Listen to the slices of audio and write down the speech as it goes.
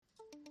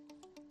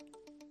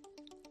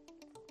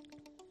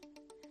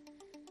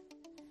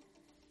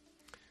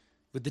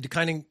With the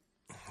declining,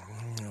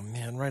 oh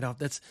man, right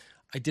off.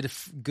 I did a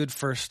good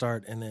first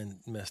start and then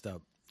messed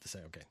up to say,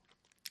 okay,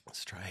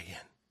 let's try again.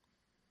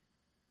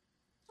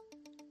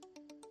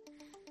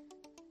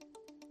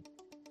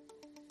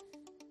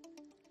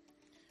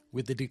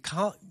 With the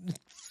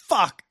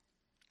fuck.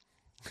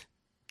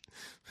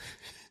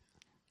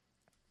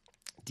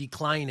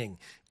 Declining.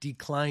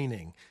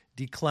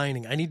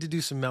 I need to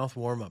do some mouth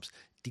warm-ups.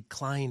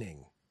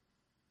 Declining.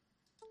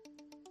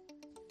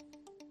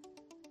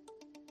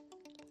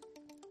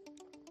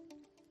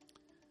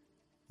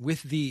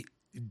 With the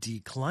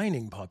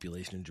declining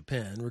population in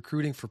Japan,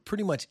 recruiting for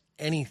pretty much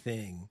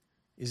anything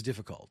is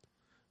difficult.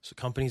 So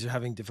companies are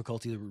having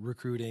difficulty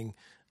recruiting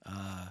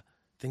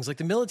things like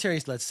the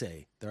military, let's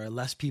say. There are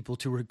less people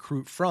to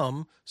recruit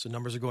from, so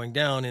numbers are going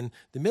down. And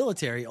the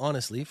military,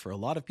 honestly, for a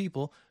lot of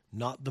people,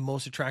 not the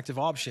most attractive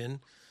option.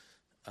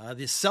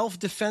 The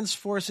self-defense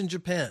force in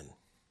Japan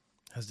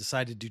has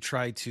decided to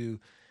try to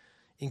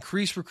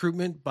increase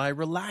recruitment by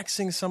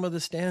relaxing some of the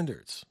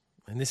standards.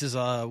 And this is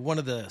one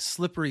of the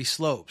slippery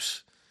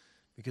slopes,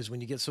 because when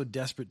you get so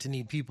desperate to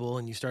need people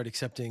and you start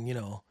accepting,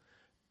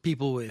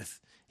 people with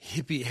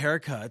hippie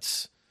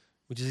haircuts,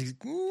 which is,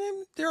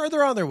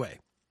 they're on their way.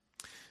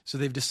 So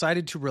they've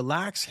decided to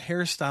relax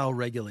hairstyle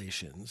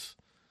regulations.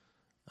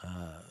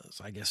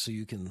 So I guess so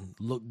you can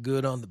look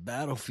good on the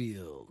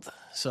battlefield.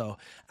 So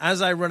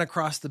as I run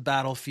across the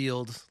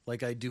battlefield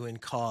like I do in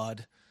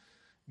COD,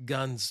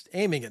 guns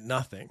aiming at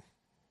nothing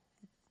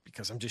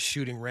because I'm just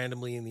shooting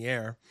randomly in the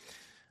air,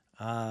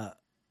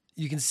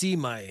 you can see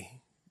my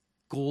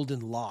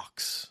golden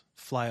locks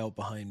fly out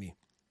behind me.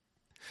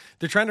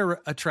 They're trying to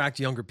attract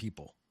younger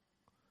people.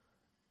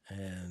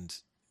 And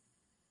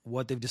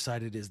what they've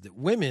decided is that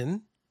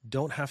women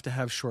don't have to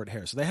have short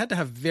hair. So they had to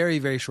have very,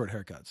 very short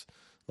haircuts,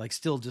 like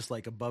still just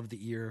like above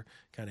the ear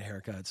kind of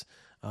haircuts.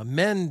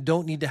 Men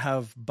don't need to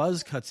have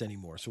buzz cuts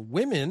anymore. So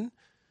women,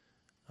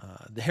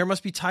 the hair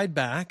must be tied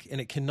back and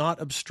it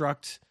cannot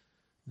obstruct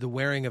the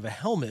wearing of a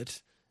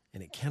helmet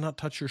and it cannot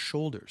touch your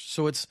shoulders.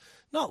 So it's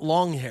not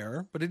long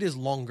hair, but it is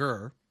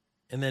longer.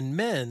 And then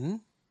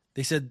men,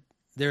 they said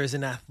there is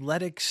an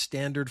athletic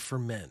standard for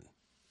men.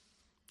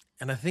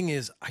 And the thing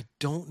is, I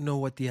don't know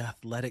what the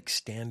athletic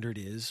standard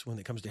is when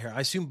it comes to hair. I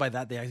assume by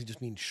that they actually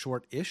just mean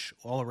short-ish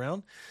all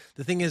around.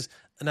 The thing is,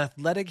 an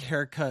athletic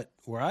haircut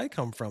where I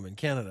come from in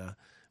Canada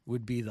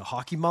would be the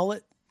hockey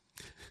mullet.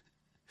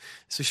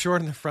 So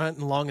short in the front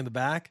and long in the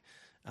back.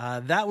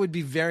 That would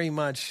be very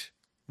much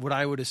what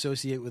I would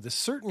associate with a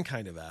certain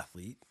kind of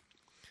athlete.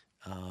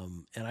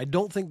 And I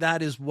don't think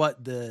that is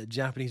what the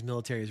Japanese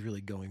military is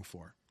really going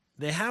for.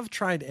 They have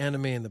tried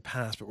anime in the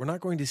past, but we're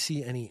not going to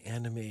see any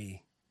anime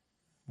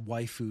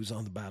waifus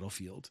on the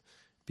battlefield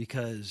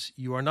because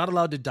you are not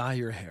allowed to dye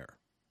your hair.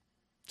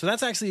 So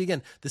that's actually,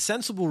 again, the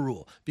sensible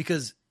rule,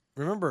 because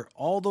remember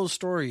all those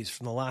stories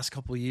from the last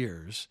couple of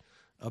years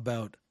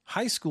about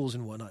high schools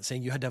and whatnot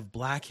saying you had to have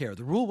black hair.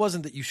 The rule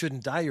wasn't that you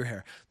shouldn't dye your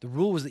hair. The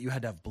rule was that you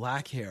had to have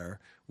black hair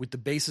with the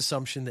base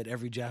assumption that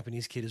every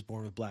Japanese kid is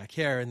born with black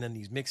hair. And then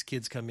these mixed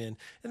kids come in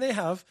and they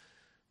have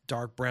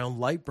dark brown,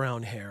 light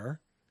brown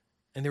hair,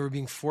 and they were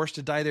being forced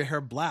to dye their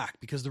hair black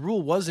because the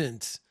rule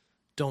wasn't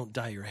don't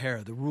dye your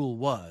hair. The rule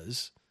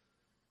was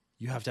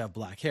you have to have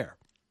black hair.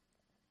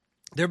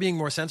 They're being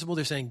more sensible.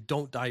 They're saying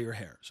don't dye your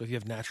hair. So if you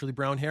have naturally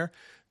brown hair,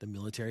 the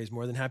military is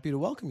more than happy to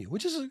welcome you,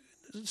 which is a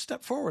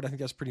step forward. I think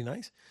that's pretty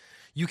nice.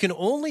 You can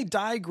only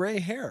dye gray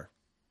hair,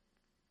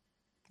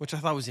 which I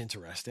thought was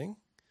interesting.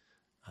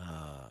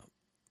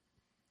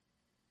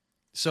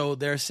 So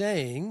they're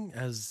saying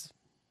as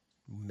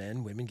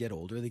women get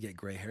older, they get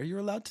gray hair. You're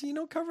allowed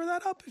to, cover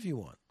that up if you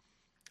want.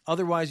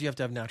 Otherwise, you have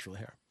to have natural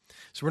hair.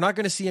 So we're not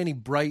going to see any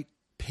bright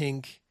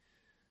pink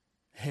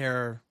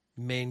hair,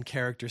 main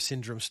character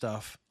syndrome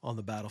stuff on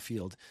the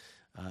battlefield,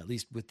 at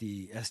least with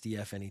the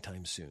SDF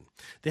anytime soon.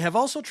 They have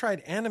also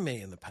tried anime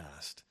in the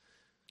past,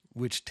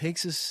 which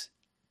takes us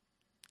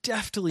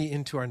deftly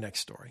into our next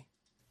story.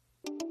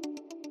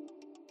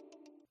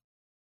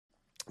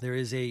 There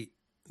is the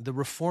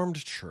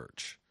Reformed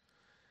Church,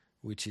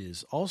 which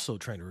is also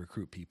trying to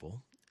recruit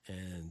people,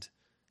 and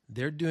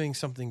they're doing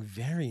something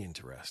very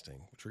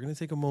interesting, which we're going to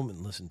take a moment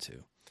and listen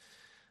to.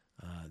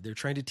 They're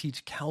trying to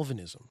teach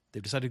Calvinism.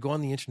 They've decided to go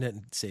on the internet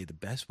and say the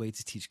best way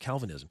to teach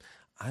Calvinism.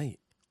 I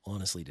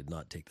honestly did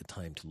not take the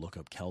time to look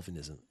up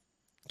Calvinism.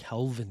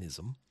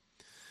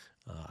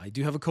 I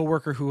do have a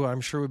coworker who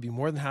I'm sure would be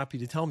more than happy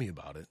to tell me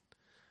about it.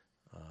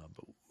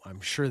 But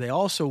I'm sure they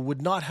also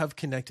would not have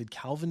connected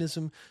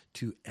Calvinism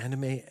to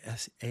anime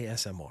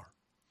ASMR.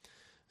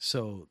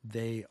 So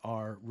they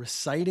are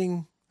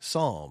reciting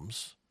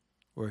Psalms,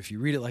 or if you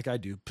read it like I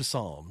do,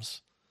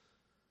 psalms,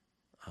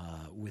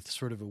 with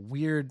sort of a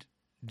weird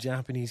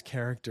Japanese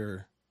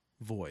character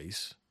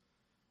voice,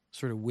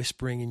 sort of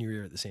whispering in your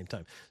ear at the same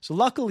time. So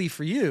luckily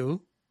for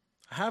you,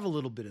 I have a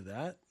little bit of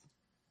that.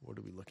 What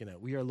are we looking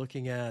at? We are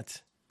looking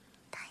at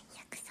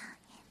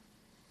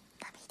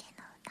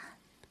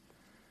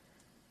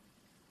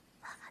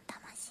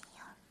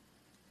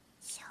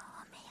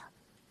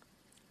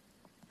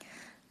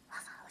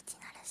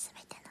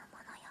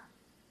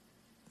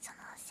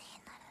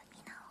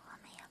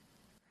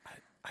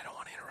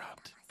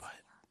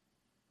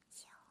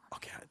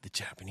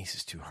Japanese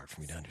is too hard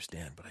for me to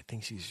understand, but I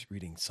think she's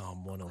reading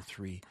Psalm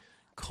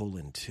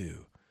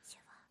 103:2.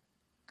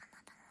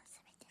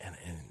 And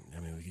I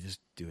mean, we could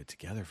just do it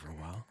together for a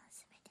while.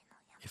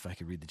 If I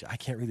could read I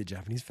can't read the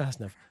Japanese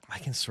fast enough. I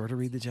can sort of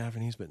read the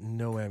Japanese, but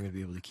no way I'm going to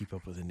be able to keep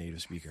up with a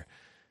native speaker.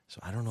 So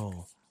I don't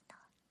know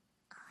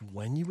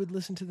when you would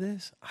listen to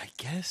this. I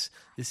guess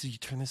this is, you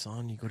turn this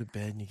on, you go to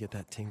bed, and you get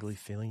that tingly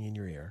feeling in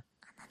your ear.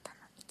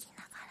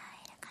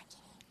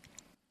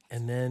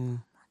 And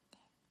then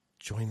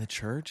join the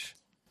church.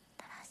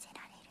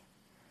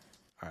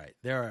 All right,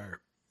 there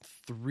are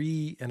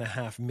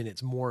 3.5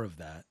 minutes more of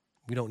that.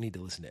 We don't need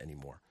to listen to any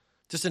more.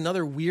 Just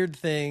another weird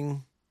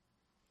thing,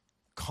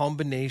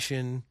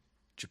 combination,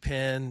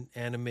 Japan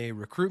anime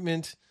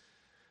recruitment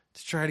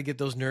to try to get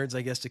those nerds,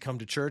 I guess, to come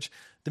to church.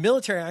 The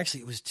military,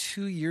 actually, it was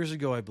 2 years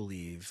ago, I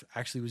believe,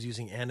 actually was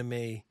using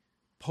anime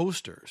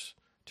posters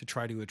to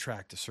try to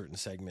attract a certain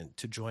segment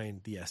to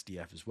join the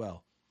SDF as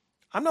well.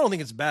 I don't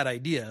think it's a bad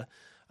idea.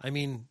 I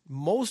mean,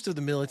 most of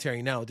the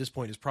military now at this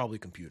point is probably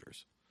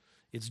computers.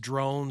 It's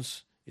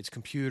drones, it's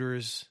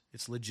computers,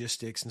 it's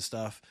logistics and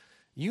stuff.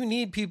 You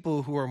need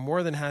people who are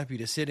more than happy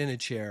to sit in a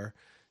chair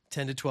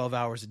 10 to 12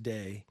 hours a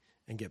day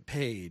and get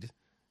paid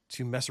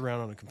to mess around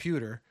on a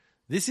computer.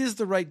 This is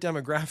the right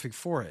demographic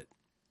for it.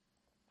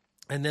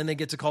 And then they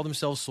get to call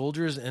themselves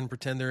soldiers and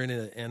pretend they're in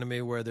an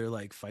anime where they're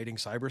like fighting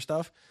cyber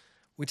stuff,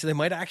 which they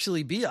might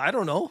actually be. I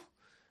don't know.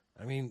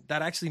 I mean,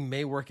 that actually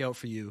may work out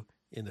for you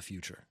in the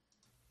future.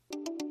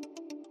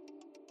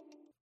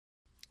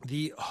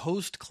 The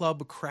host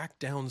club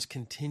crackdowns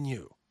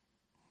continue,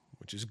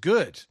 which is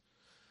good.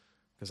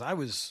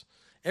 Because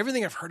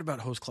everything I've heard about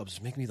host clubs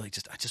is making me like,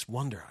 I just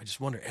wonder.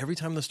 Every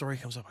time the story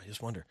comes up, I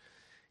just wonder,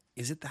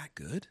 is it that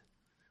good?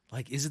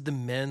 Like, is it the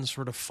men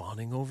sort of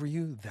fawning over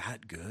you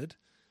that good?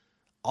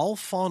 I'll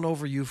fawn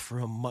over you for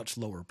a much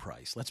lower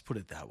price. Let's put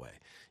it that way.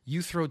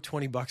 You throw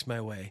 $20 my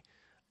way,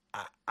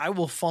 I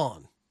will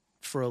fawn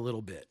for a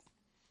little bit.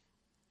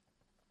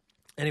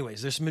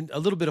 Anyways, there's been a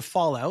little bit of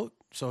fallout.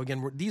 So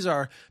again,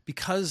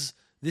 because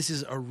this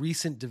is a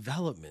recent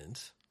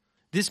development,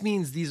 this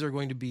means these are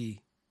going to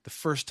be the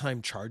first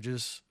time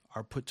charges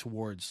are put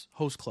towards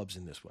host clubs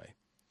in this way.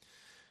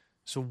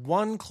 So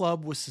one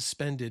club was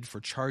suspended for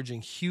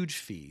charging huge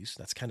fees.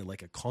 That's kind of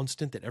like a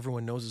constant that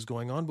everyone knows is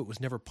going on, but was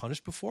never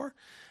punished before.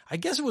 I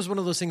guess it was one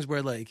of those things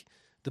where like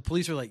the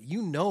police are like,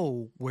 you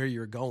know where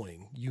you're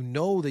going. You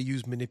know they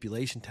use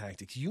manipulation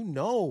tactics. You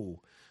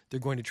know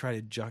they're going to try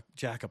to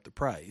jack up the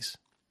price.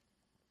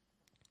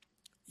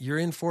 You're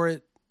in for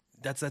it.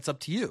 That's up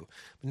to you.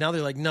 But now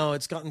they're like, no,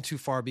 it's gotten too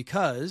far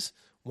because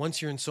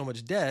once you're in so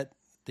much debt,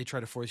 they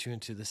try to force you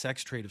into the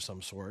sex trade of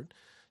some sort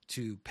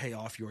to pay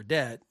off your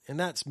debt. And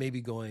that's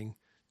maybe going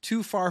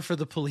too far for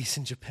the police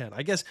in Japan.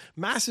 I guess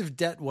massive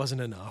debt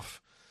wasn't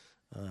enough,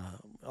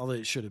 although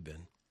it should have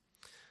been.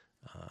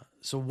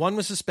 So one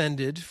was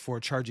suspended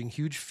for charging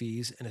huge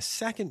fees, and a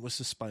second was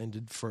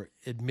suspended for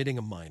admitting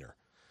a minor.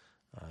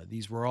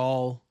 These were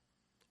all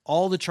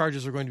the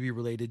charges are going to be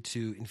related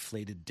to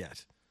inflated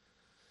debt.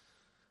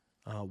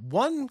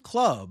 One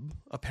club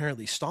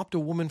apparently stopped a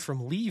woman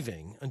from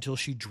leaving until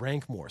she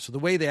drank more. So the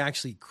way they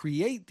actually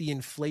create the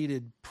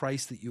inflated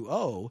price that you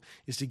owe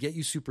is to get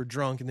you super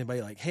drunk, and they'd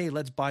be like, hey,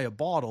 let's buy a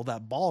bottle.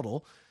 That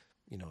bottle,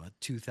 a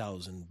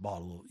 2,000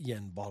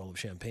 yen bottle of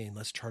champagne,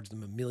 let's charge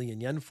them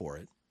 1,000,000 yen for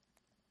it.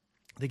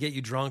 They get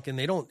you drunk, and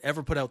they don't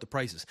ever put out the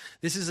prices.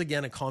 This is,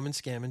 again, a common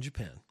scam in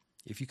Japan.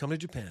 If you come to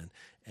Japan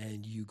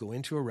and you go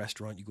into a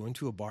restaurant, you go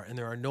into a bar, and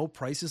there are no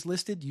prices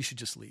listed, you should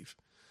just leave.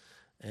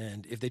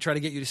 And if they try to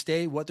get you to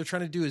stay, what they're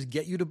trying to do is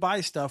get you to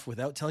buy stuff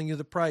without telling you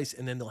the price,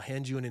 and then they'll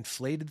hand you an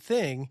inflated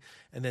thing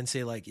and then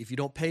say, like, if you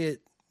don't pay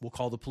it, we'll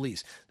call the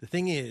police. The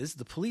thing is,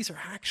 the police are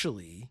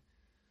actually,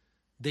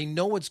 they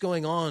know what's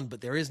going on, but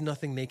there is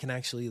nothing they can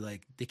actually,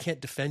 like, they can't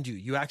defend you.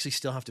 You actually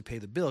still have to pay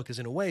the bill because,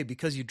 in a way,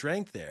 because you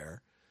drank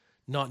there,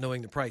 not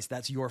knowing the price,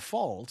 that's your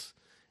fault,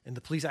 and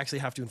the police actually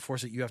have to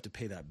enforce it. You have to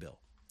pay that bill.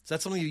 So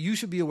that's something you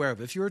should be aware of.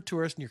 If you're a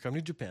tourist and you're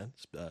coming to Japan,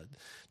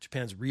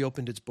 Japan's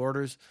reopened its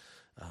borders.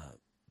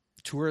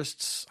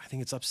 Tourists, I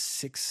think it's up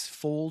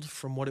 6-fold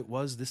from what it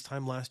was this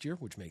time last year,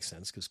 which makes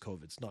sense because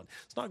COVID's not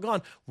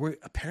gone.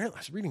 I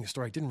was reading a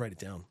story, I didn't write it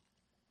down.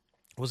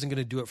 I wasn't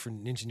going to do it for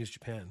Ninja News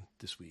Japan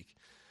this week.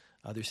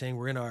 They're saying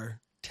we're in our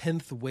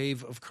 10th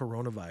wave of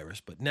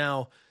coronavirus, but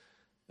now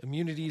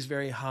immunity is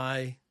very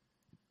high.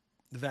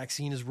 The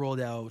vaccine is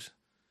rolled out.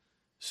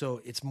 So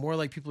it's more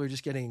like people are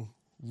just getting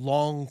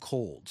long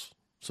colds.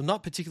 So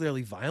not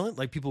particularly violent,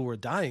 like people were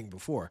dying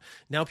before.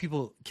 Now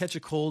people catch a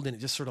cold and it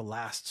just sort of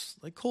lasts,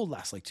 like cold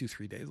lasts like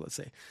 2-3 days, let's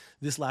say.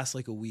 This lasts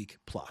like a week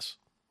plus.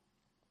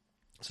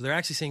 So they're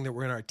actually saying that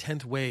we're in our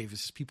 10th wave.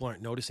 It's just people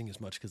aren't noticing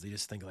as much because they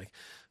just think like,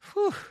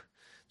 whew,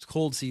 it's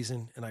cold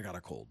season and I got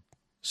a cold.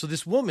 So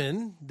this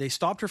woman, they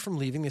stopped her from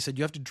leaving. They said,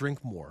 you have to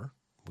drink more,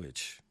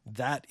 which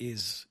that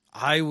is,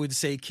 I would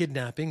say,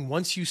 kidnapping.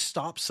 Once you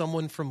stop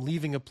someone from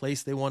leaving a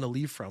place they want to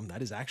leave from,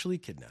 that is actually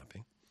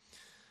kidnapping.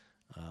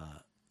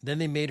 Then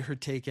they made her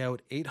take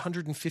out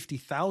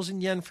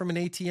 850,000 yen from an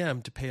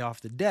ATM to pay off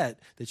the debt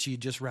that she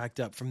had just racked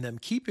up from them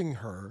keeping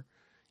her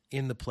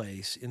in the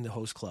place, in the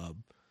host club,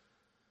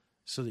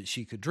 so that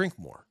she could drink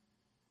more.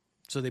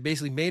 So they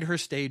basically made her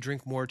stay,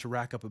 drink more to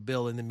rack up a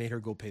bill, and then made her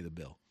go pay the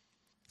bill.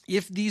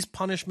 If these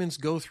punishments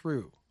go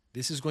through,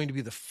 this is going to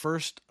be the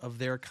first of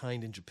their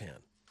kind in Japan.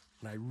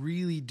 And I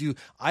really do.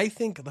 I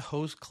think the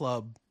host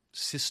club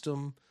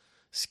system,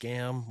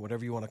 scam,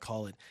 whatever you want to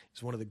call it,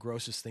 is one of the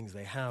grossest things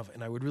they have.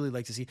 And I would really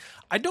like to see.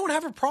 I don't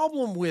have a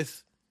problem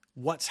with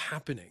what's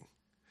happening.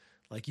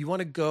 Like, you want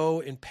to go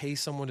and pay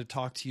someone to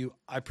talk to you.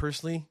 I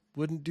personally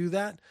wouldn't do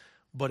that.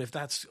 But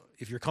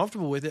if you're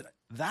comfortable with it,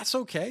 that's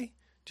okay.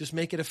 Just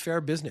make it a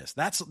fair business.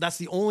 That's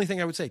the only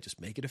thing I would say.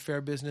 Just make it a fair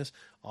business.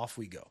 Off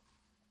we go.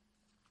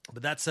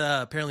 But that's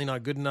apparently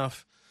not good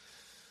enough.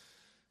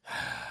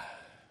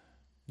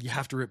 You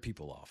have to rip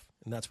people off.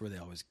 And that's where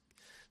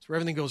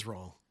everything goes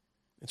wrong.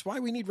 It's why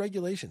we need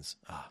regulations.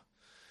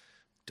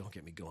 Don't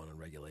get me going on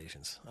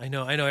regulations. I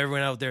know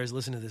everyone out there is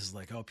listening to this is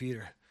like, oh,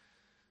 Peter,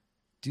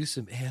 do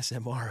some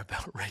ASMR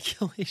about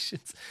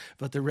regulations,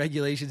 about the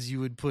regulations you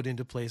would put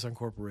into place on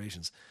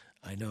corporations.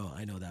 I know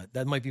that.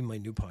 That might be my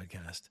new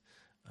podcast,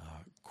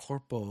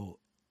 Corpo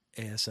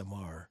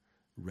ASMR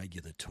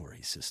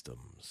Regulatory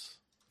Systems.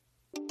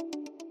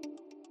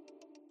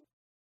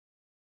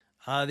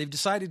 They've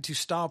decided to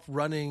stop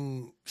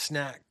running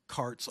snack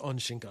carts on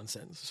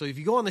Shinkansen. So if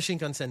you go on the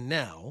Shinkansen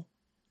now,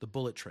 the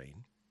bullet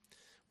train,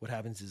 what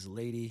happens is a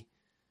lady,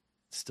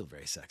 it's still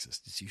very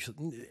sexist. It's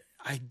usually,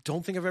 I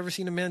don't think I've ever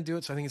seen a man do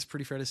it, so I think it's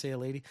pretty fair to say a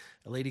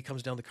lady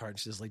comes down the cart and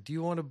she says, like, do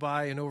you want to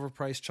buy an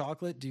overpriced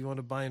chocolate? Do you want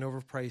to buy an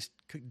overpriced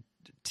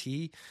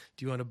tea?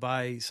 Do you want to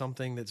buy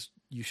something that's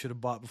you should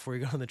have bought before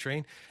you got on the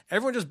train?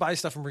 Everyone just buys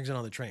stuff and brings it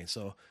on the train.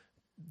 So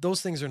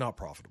those things are not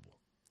profitable.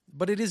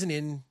 But it is an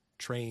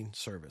in-train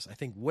service. I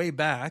think way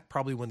back,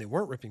 probably when they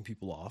weren't ripping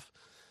people off,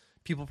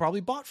 people probably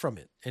bought from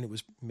it, and it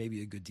was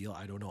maybe a good deal.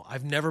 I don't know.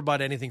 I've never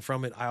bought anything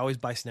from it. I always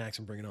buy snacks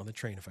and bring it on the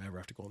train if I ever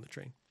have to go on the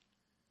train.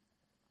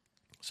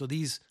 So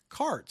these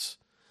carts,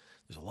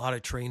 there's a lot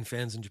of train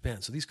fans in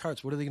Japan. So these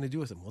carts, what are they going to do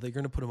with them? Well, they're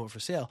going to put them up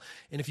for sale.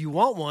 And if you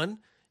want one,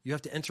 you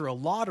have to enter a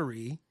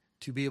lottery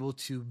to be able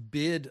to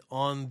bid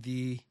on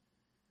the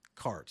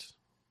cart.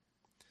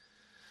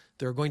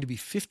 There are going to be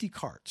 50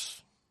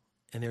 carts,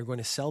 and they're going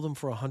to sell them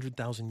for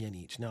 100,000 yen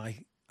each. Now,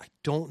 I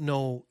don't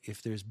know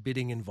if there's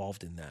bidding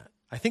involved in that.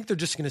 I think they're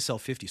just going to sell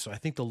 50. So I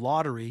think the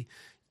lottery,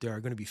 there are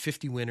going to be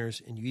 50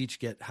 winners, and you each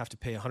have to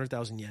pay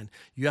 100,000 yen.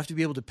 You have to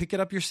be able to pick it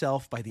up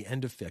yourself by the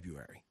end of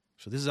February.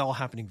 So this is all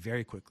happening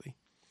very quickly.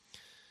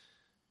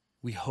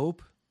 We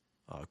hope,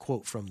 a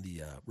quote from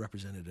the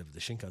representative of the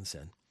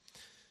Shinkansen,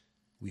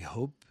 we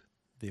hope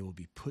they will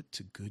be put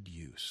to good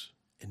use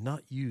and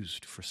not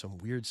used for some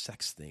weird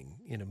sex thing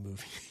in a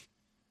movie.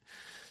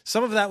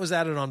 Some of that was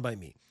added on by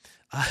me.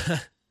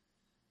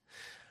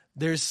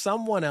 There's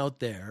someone out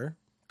there,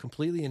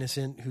 completely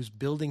innocent, who's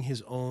building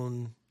his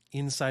own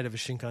inside of a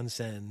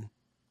Shinkansen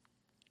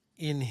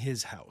in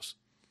his house.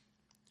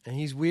 And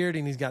he's weird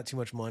and he's got too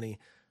much money.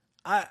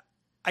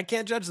 I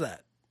can't judge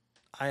that.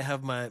 I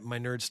have my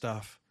nerd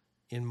stuff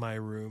in my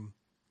room.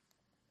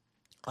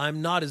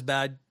 I'm not as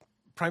bad,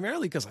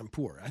 primarily because I'm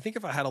poor. I think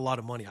if I had a lot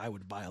of money, I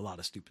would buy a lot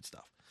of stupid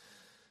stuff.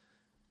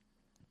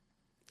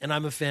 And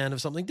I'm a fan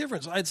of something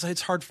different, so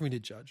it's hard for me to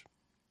judge.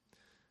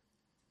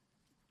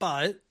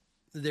 But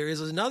there is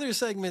another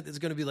segment that's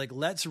going to be like,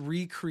 let's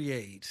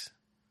recreate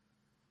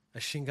a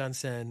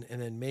Shinkansen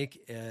and then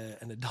make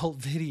an adult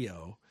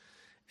video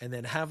and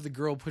then have the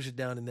girl push it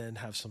down and then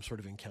have some sort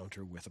of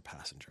encounter with a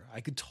passenger.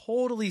 I could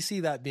totally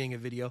see that being a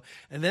video.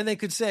 And then they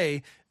could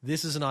say,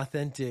 this is an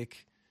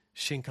authentic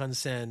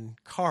Shinkansen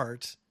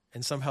cart,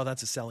 and somehow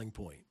that's a selling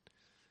point.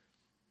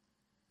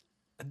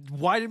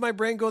 Why did my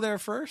brain go there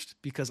first?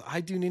 Because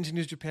I do Ninja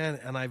News Japan,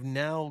 and I've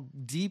now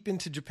deep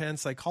into Japan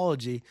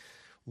psychology.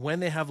 When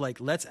they have like,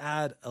 let's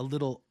add a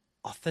little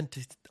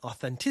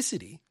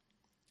authenticity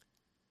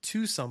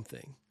to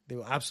something, they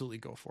will absolutely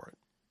go for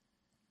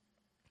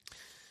it.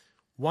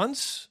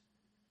 Once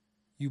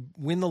you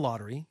win the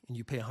lottery and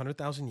you pay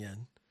 100,000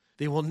 yen,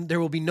 there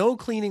will be no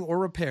cleaning or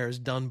repairs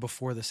done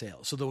before the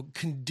sale. So the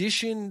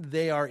condition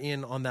they are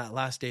in on that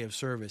last day of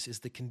service is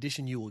the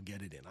condition you will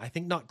get it in. I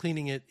think not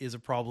cleaning it is a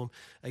problem,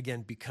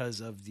 again, because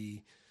of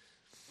the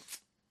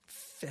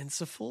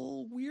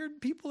fanciful,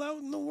 weird people out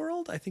in the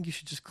world. I think you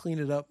should just clean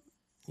it up.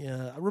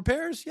 Yeah,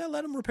 repairs, yeah,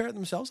 let them repair it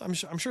themselves. I'm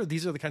sure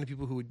these are the kind of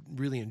people who would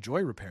really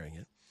enjoy repairing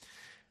it.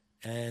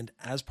 And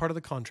as part of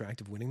the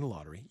contract of winning the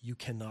lottery, you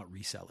cannot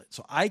resell it.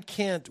 So I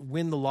can't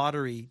win the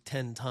lottery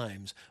 10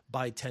 times,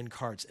 buy 10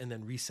 carts, and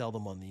then resell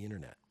them on the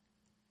internet.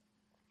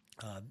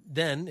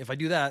 Then, if I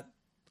do that,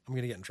 I'm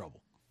going to get in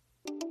trouble.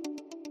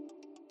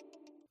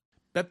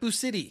 Beppu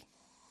City.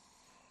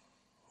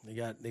 They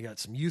got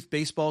some youth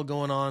baseball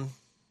going on,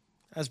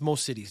 as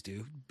most cities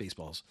do.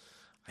 Baseball's,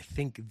 I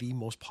think, the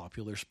most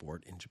popular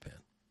sport in Japan.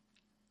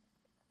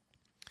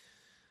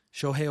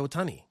 Shohei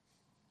Ohtani.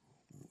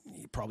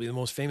 Probably the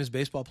most famous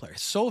baseball player.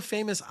 So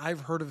famous,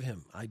 I've heard of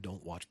him. I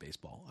don't watch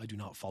baseball. I do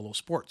not follow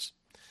sports.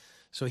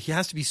 So he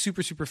has to be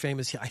super, super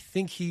famous. I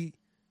think he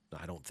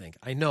I don't think.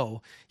 I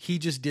know he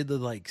just did the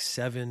like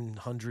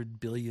 $700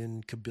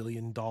 billion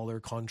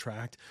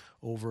contract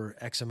over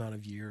X amount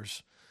of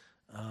years.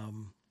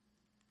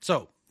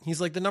 So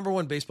he's like the number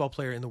one baseball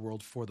player in the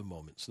world for the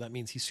moment. So that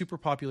means he's super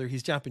popular.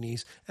 He's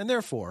Japanese and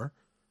therefore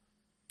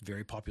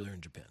very popular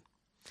in Japan.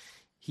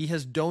 He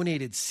has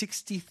donated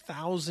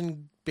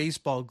 60,000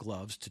 baseball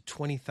gloves to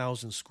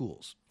 20,000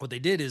 schools. What they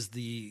did is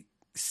the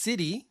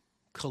city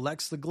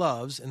collects the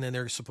gloves and then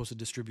they're supposed to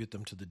distribute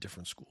them to the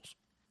different schools.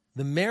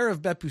 The mayor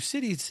of Beppu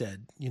City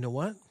said, you know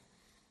what?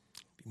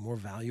 Be more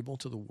valuable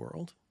to the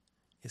world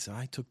is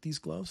I took these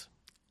gloves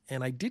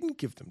and I didn't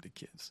give them to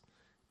kids.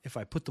 If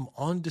I put them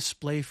on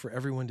display for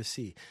everyone to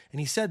see. And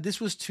he said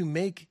this was to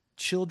make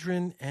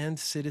children and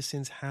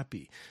citizens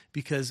happy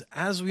because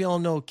as we all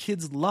know,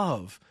 kids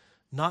love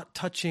not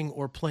touching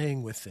or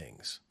playing with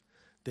things.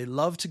 They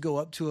love to go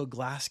up to a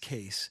glass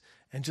case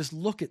and just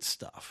look at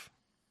stuff.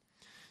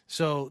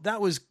 So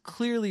that was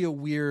clearly a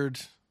weird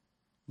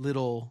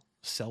little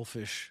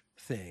selfish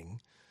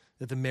thing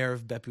that the mayor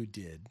of Beppu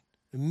did.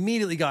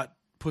 Immediately got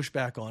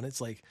pushback on it.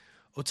 It's like,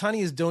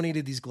 Otani has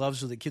donated these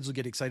gloves so that kids will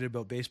get excited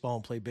about baseball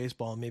and play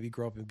baseball and maybe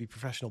grow up and be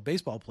professional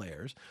baseball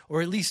players,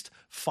 or at least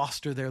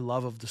foster their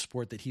love of the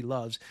sport that he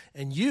loves.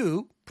 And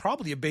you,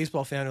 probably a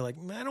baseball fan, are like,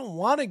 I don't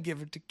want to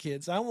give it to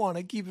kids. I want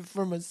to keep it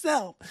for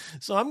myself.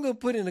 So I'm going to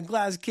put it in a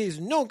glass case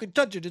and no one can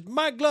touch it. It's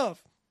my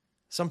glove.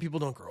 Some people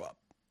don't grow up.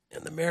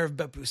 And the mayor of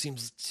Beppu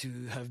seems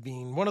to have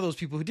been one of those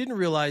people who didn't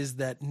realize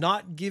that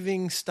not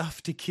giving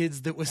stuff to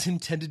kids that was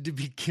intended to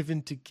be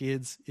given to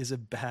kids is a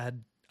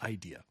bad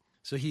idea.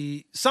 So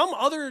some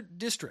other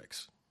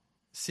districts,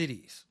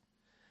 cities,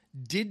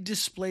 did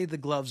display the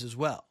gloves as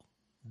well.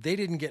 They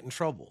didn't get in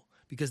trouble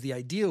because the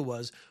idea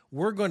was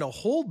we're going to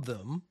hold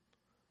them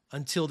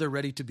until they're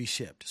ready to be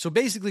shipped. So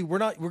basically we're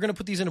going to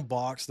put these in a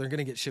box. They're going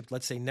to get shipped,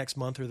 let's say next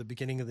month or the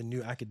beginning of the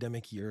new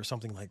academic year or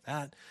something like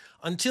that.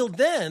 Until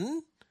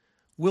then,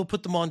 we'll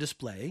put them on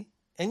display.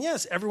 And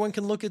yes, everyone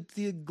can look at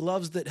the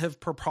gloves that have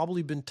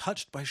probably been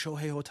touched by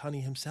Shohei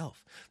Ohtani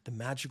himself, the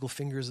magical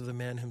fingers of the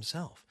man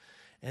himself.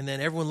 And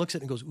then everyone looks at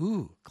it and goes,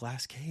 ooh,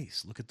 glass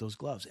case, look at those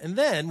gloves. And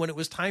then when it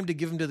was time to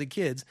give them to the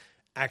kids,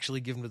 actually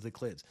give them to the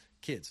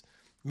kids.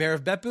 Mayor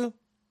of Beppu,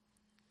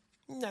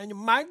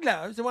 my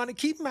gloves, I want to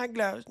keep my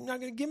gloves. I'm not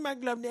going to give my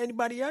glove to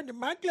anybody else. They're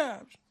my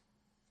gloves.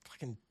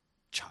 Fucking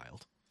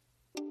child.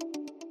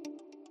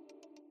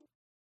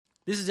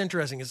 This is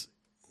interesting. It's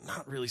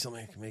not really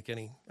something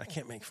I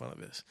can't make fun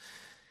of this.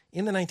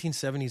 In the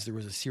 1970s, there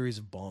was a series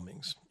of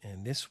bombings,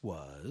 and this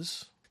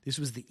was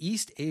the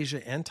East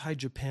Asia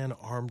Anti-Japan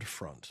Armed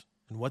Front.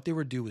 And what they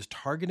were doing was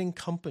targeting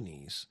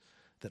companies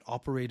that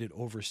operated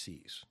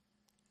overseas.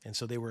 And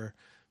so they were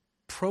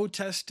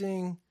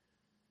protesting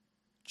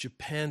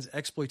Japan's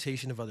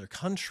exploitation of other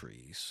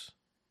countries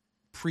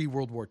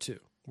pre-World War II,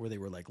 where they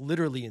were like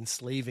literally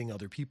enslaving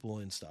other people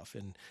and stuff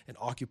and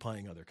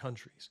occupying other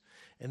countries.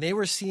 And they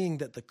were seeing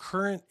that the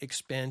current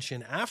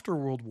expansion after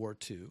World War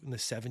II, in the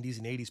 70s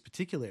and 80s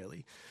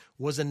particularly,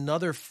 was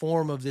another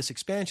form of this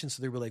expansion.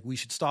 So they were like, we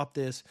should stop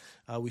this.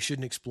 We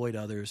shouldn't exploit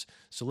others.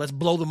 So let's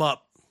blow them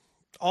up.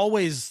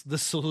 Always the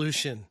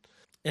solution.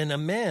 And a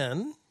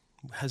man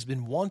has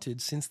been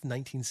wanted since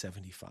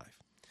 1975.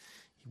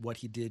 What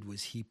he did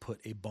was he put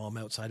a bomb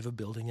outside of a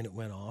building and it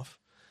went off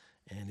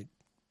and it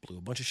blew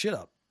a bunch of shit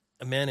up.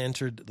 A man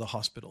entered the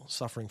hospital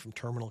suffering from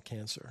terminal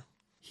cancer.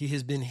 He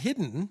has been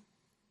hidden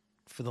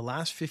for the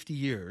last 50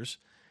 years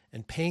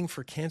and paying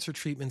for cancer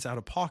treatments out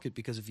of pocket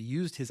because if he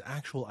used his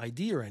actual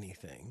ID or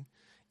anything,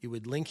 it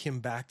would link him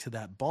back to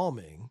that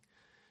bombing.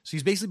 So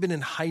he's basically been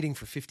in hiding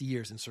for 50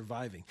 years and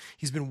surviving.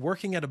 He's been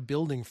working at a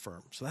building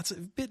firm. So that's a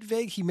bit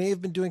vague. He may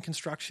have been doing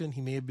construction.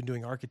 He may have been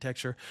doing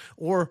architecture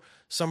or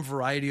some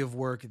variety of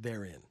work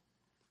therein.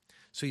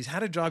 So he's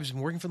had a job. He's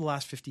been working for the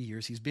last 50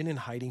 years. He's been in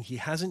hiding. He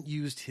hasn't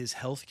used his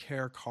health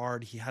care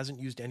card. He hasn't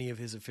used any of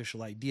his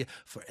official ID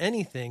for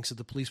anything so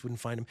the police wouldn't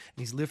find him.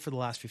 And he's lived for the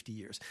last 50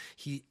 years.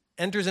 He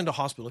enters into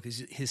hospital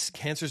because his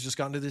cancer's just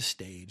gotten to this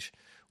stage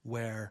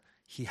where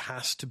he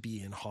has to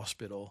be in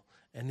hospital.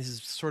 And this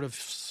is sort of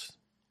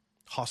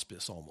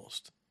hospice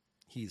almost.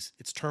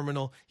 It's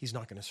terminal. He's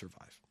not going to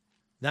survive.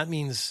 That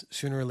means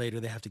sooner or later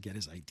they have to get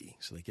his ID.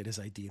 So they get his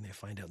ID and they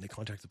find out and they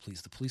contact the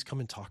police. The police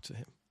come and talk to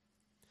him.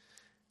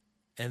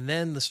 And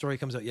then the story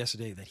comes out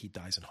yesterday that he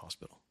dies in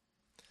hospital.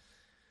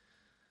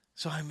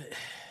 So I'm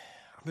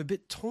a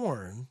bit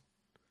torn.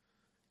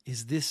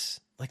 Is this,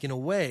 like, in a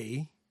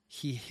way,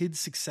 he hid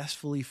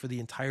successfully for the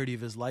entirety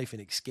of his life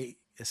and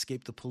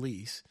escaped the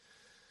police,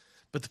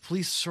 but the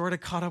police sort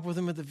of caught up with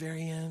him at the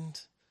very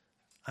end?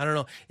 I don't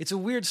know. It's a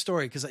weird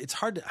story because it's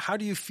hard to, how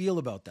do you feel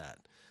about that?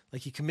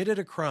 Like, he committed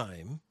a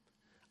crime.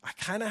 I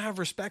kind of have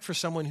respect for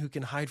someone who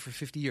can hide for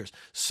 50 years.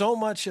 So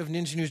much of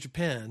Ninja News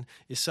Japan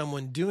is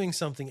someone doing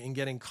something and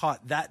getting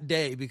caught that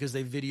day because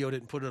they videoed it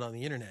and put it on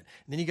the internet. And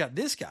then you got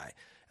this guy,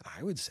 and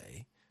I would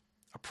say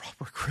a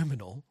proper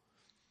criminal.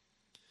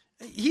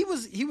 He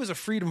was a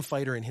freedom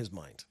fighter in his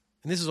mind.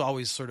 And this is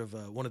always sort of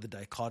one of the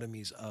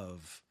dichotomies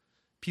of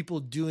people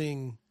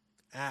doing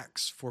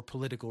acts for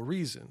political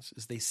reasons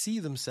is they see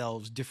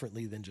themselves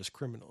differently than just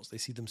criminals. They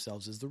see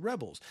themselves as the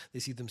rebels. They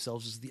see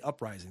themselves as the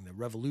uprising, the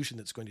revolution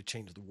that's going to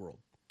change the world.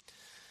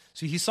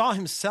 So he saw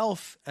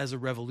himself as a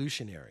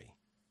revolutionary.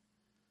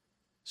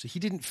 So he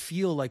didn't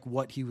feel like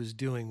what he was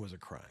doing was a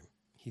crime.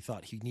 He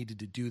thought he needed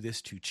to do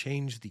this to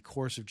change the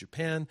course of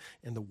Japan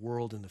and the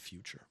world in the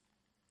future.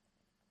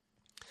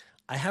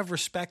 I have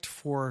respect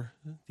for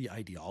the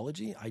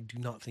ideology. I do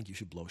not think you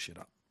should blow shit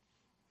up.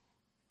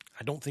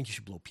 I don't think you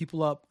should blow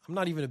people up. I'm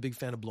not even a big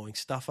fan of blowing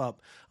stuff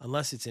up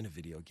unless it's in a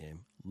video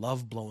game.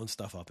 Love blowing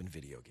stuff up in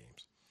video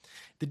games.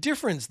 The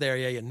difference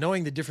there,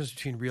 knowing the difference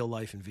between real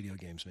life and video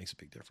games makes a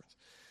big difference.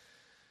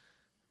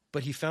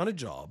 But he found a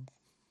job,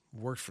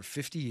 worked for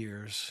 50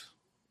 years.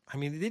 I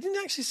mean, they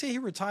didn't actually say he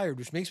retired,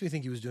 which makes me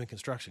think he was doing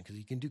construction because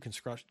he can do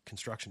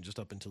construction just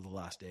up until the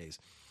last days.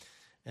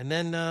 And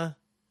then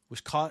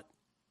was caught.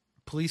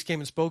 Police came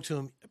and spoke to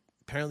him.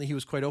 Apparently he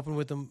was quite open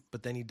with them,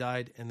 but then he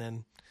died and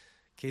then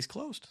case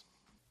closed.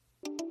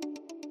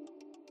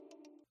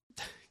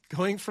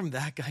 Going from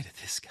that guy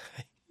to this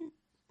guy,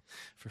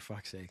 for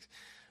fuck's sakes.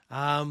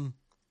 A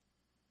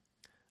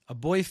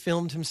boy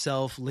filmed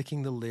himself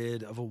licking the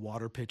lid of a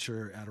water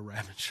pitcher at a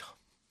ramen shop.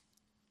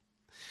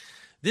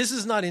 This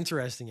is not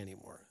interesting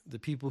anymore. The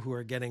people who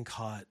are getting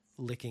caught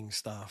licking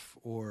stuff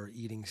or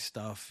eating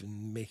stuff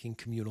and making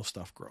communal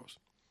stuff gross.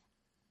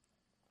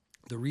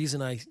 The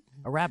reason A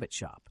rabbit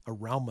shop. A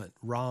ramen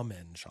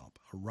shop.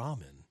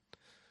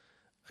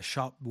 A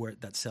shop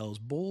that sells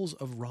bowls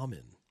of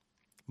ramen.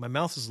 My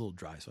mouth is a little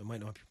dry, so I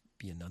might not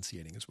be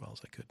enunciating as well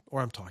as I could.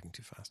 Or I'm talking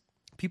too fast.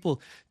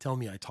 People tell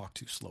me I talk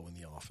too slow in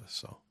the office,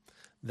 so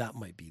that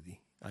might be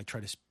I try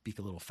to speak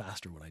a little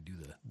faster when I do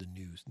the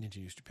news, Ninja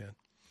News Japan.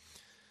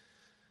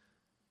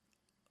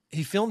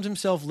 He filmed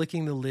himself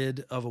licking the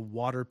lid of a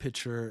water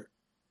pitcher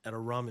at a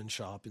ramen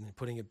shop and then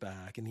putting it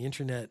back. And the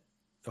internet,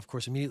 of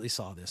course, immediately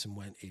saw this and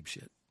went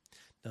apeshit.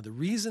 Now, the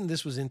reason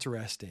this was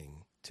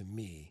interesting to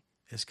me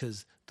is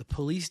because the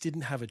police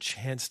didn't have a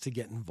chance to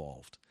get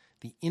involved.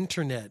 The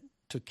internet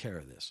took care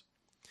of this.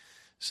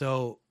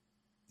 So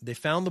they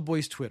found the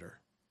boy's Twitter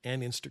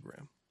and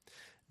Instagram.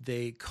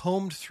 They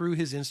combed through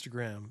his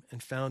Instagram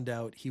and found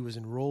out he was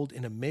enrolled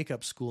in a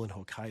makeup school in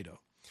Hokkaido.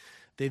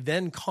 They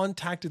then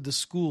contacted the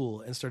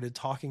school and started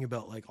talking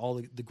about like all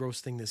the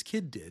gross thing this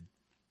kid did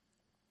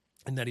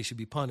and that he should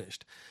be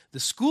punished. The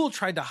school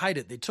tried to hide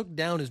it. They took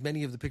down as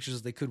many of the pictures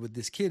as they could with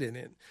this kid in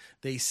it.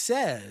 They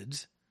said,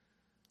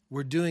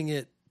 we're doing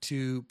it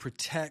to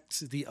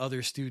protect the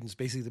other students,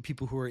 basically the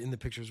people who are in the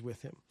pictures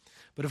with him.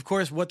 But of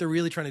course, what they're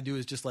really trying to do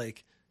is just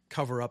like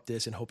cover up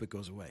this and hope it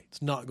goes away.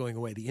 It's not going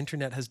away. The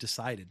internet has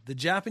decided. The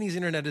Japanese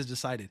internet has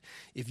decided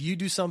if you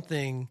do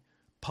something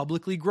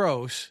publicly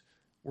gross,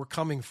 we're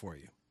coming for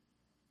you.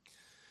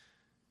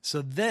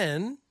 So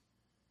then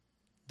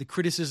the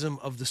criticism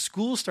of the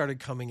school started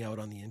coming out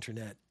on the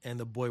internet and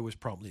the boy was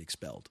promptly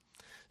expelled.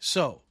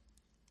 So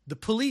the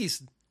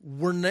police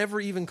were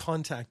never even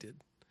contacted.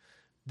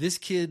 This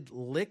kid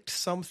licked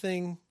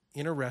something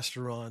in a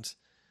restaurant,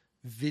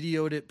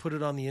 videoed it, put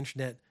it on the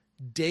internet.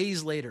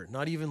 Days later,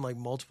 not even like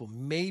multiple,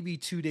 maybe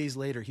 2 days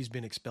later, he's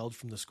been expelled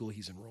from the school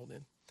he's enrolled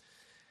in.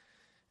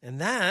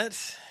 And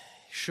that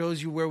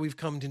shows you where we've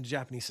come to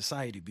Japanese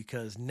society,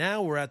 because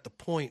now we're at the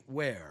point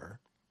where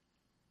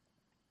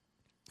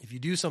if you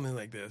do something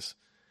like this,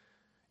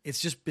 it's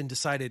just been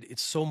decided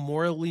it's so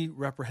morally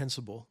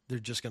reprehensible, they're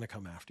just going to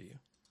come after you.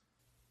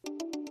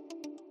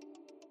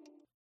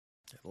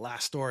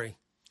 Last story.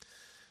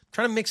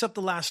 Trying to mix up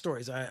the last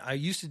stories. I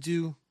used to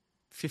do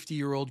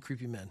 50-year-old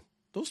creepy men.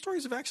 Those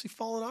stories have actually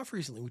fallen off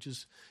recently, which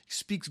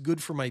speaks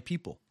good for my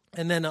people.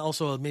 And then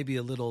also maybe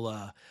a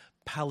little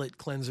palate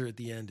cleanser at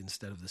the end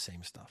instead of the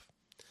same stuff.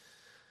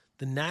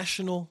 The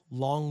National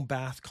Long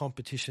Bath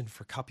Competition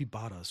for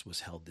Capybaras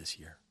was held this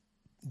year.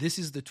 This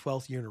is the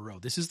 12th year in a row.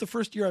 This is the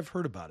first year I've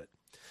heard about it.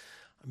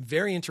 I'm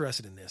very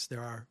interested in this.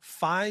 There are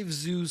 5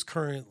 zoos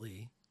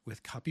currently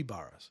with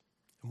capybaras.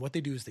 And what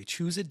they do is they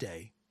choose a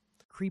day.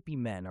 Creepy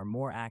men are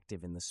more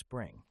active in the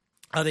spring.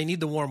 They need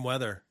the warm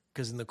weather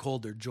because in the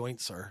cold their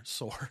joints are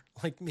sore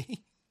like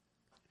me.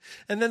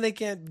 And then they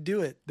can't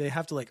do it. They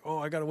have to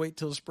I got to wait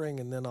till spring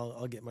and then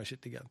I'll get my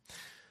shit together.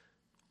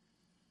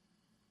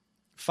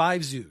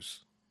 5 zoos.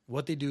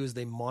 What they do is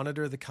they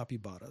monitor the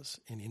capybaras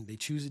and they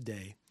choose a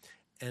day.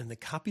 And the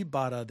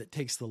capybara that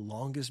takes the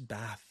longest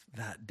bath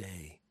that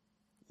day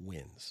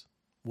wins.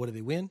 What do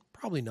they win?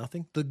 Probably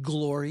nothing. The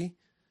glory.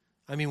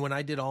 I mean, when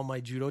I did all my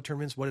judo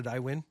tournaments, what did I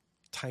win?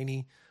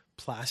 Tiny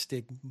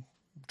plastic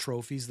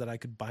trophies that I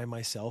could buy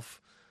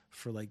myself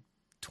for like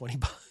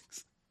 $20.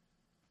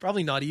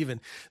 Probably not even.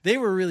 They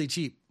were really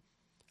cheap.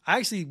 I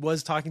actually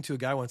was talking to a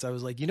guy once. I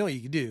was like, you know what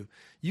you can do?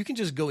 You can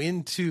just go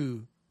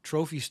into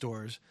trophy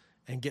stores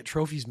and get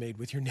trophies made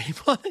with your name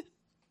on it.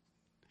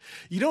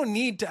 You don't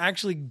need to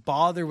actually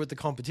bother with the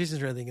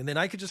competitions or anything. And then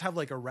I could just have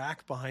like a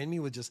rack behind me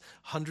with just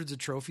hundreds of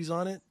trophies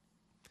on it.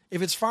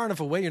 If it's far enough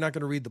away, you're not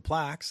going to read the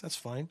plaques. That's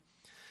fine.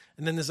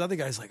 And then this other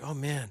guy's like, oh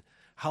man,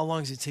 how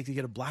long does it take to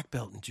get a black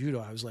belt in judo?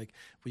 I was like,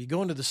 well, you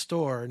go into the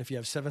store and if you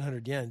have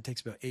 700 yen, it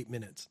takes about 8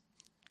 minutes.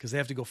 because they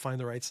have to go find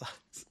the right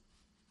size.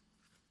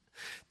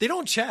 They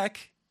don't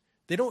check.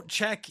 They don't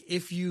check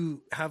if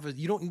you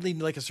don't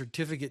need like a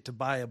certificate to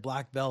buy a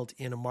black belt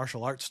in a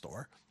martial arts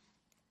store.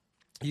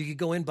 You could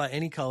go in, buy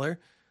any color,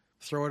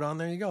 throw it on,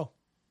 there you go.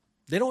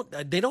 They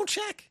don't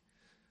check.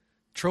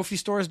 Trophy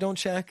stores don't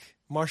check.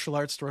 Martial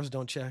arts stores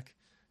don't check.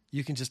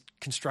 You can just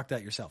construct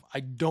that yourself. I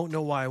don't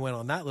know why I went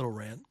on that little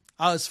rant.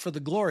 As for the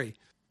glory,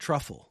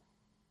 Truffle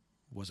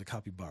was a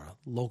capybara,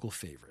 local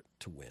favorite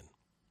to win.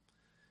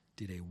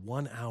 Did a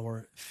 1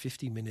 hour,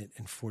 50 minute,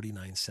 and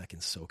 49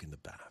 second soak in the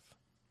bath.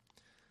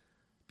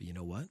 But you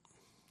know what?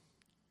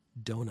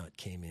 Donut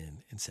came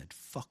in and said,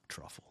 fuck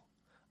Truffle.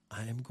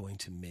 I am going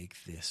to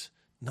make this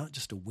not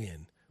just a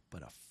win,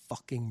 but a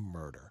fucking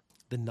murder.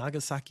 The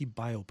Nagasaki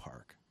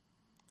Biopark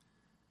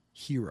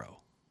hero,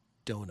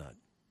 Donut,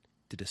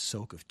 did a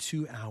soak of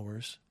 2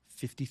 hours,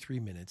 53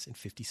 minutes, and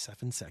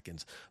 57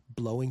 seconds,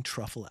 blowing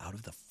Truffle out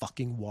of the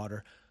fucking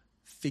water,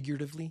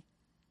 figuratively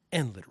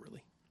and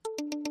literally.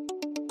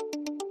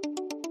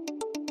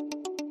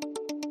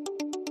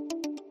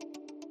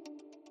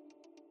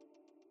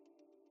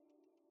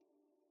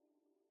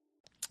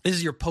 This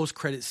is your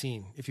post-credit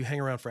scene, if you hang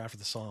around for after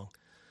the song.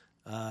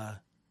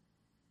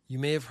 You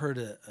may have heard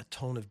a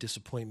tone of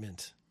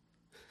disappointment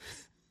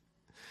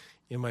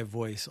in my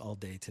voice all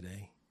day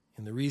today.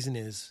 And the reason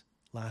is,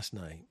 last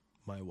night,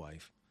 my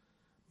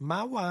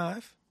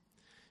wife,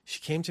 she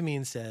came to me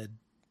and said,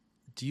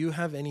 do you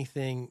have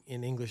anything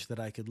in English that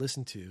I could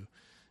listen to?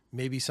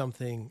 Maybe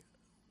something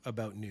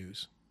about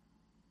news.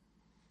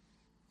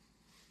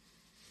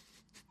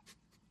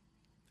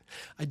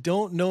 I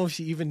don't know if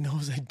she even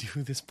knows I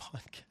do this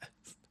podcast.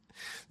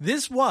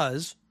 This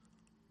was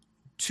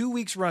 2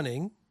 weeks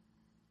running,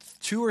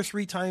 2 or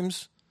 3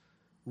 times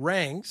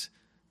ranked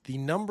the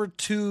number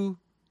 2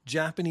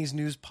 Japanese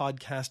news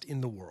podcast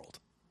in the world.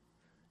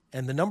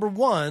 And the number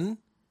 1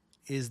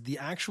 is the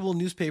actual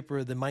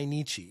newspaper, the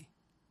Mainichi.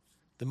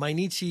 The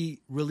Mainichi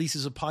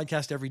releases a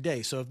podcast every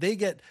day. So if they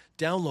get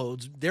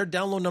downloads, their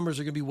download numbers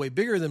are going to be way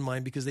bigger than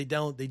mine because they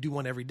do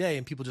one every day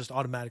and people just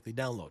automatically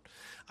download.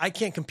 I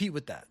can't compete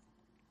with that.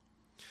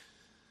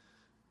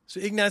 So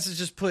Ignatius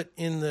just put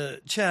in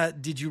the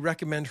chat, did you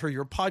recommend her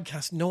your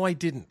podcast? No, I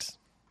didn't.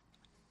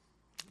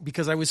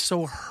 Because I was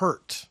so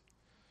hurt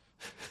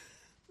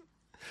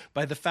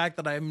by the fact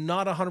that I'm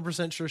not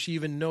 100% sure she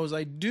even knows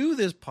I do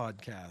this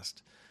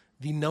podcast.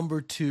 The number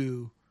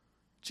 2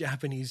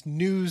 Japanese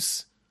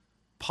news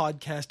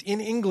podcast in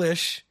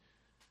English.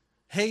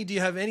 Hey, do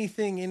you have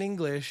anything in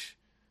English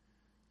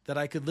that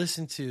I could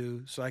listen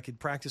to so I could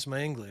practice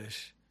my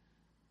English?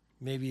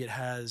 Maybe it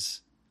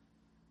has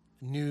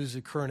news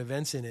or current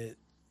events in it.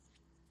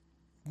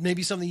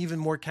 Maybe something even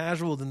more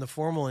casual than the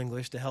formal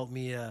English to help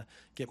me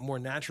get more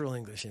natural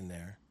English in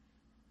there.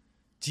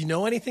 Do you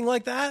know anything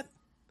like that?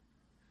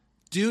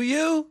 Do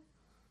you?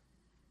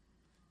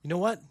 You know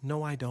what?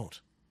 No, I don't.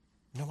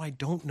 No, I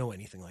don't know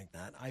anything like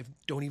that. I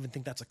don't even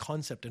think that's a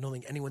concept. I don't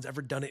think anyone's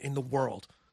ever done it in the world.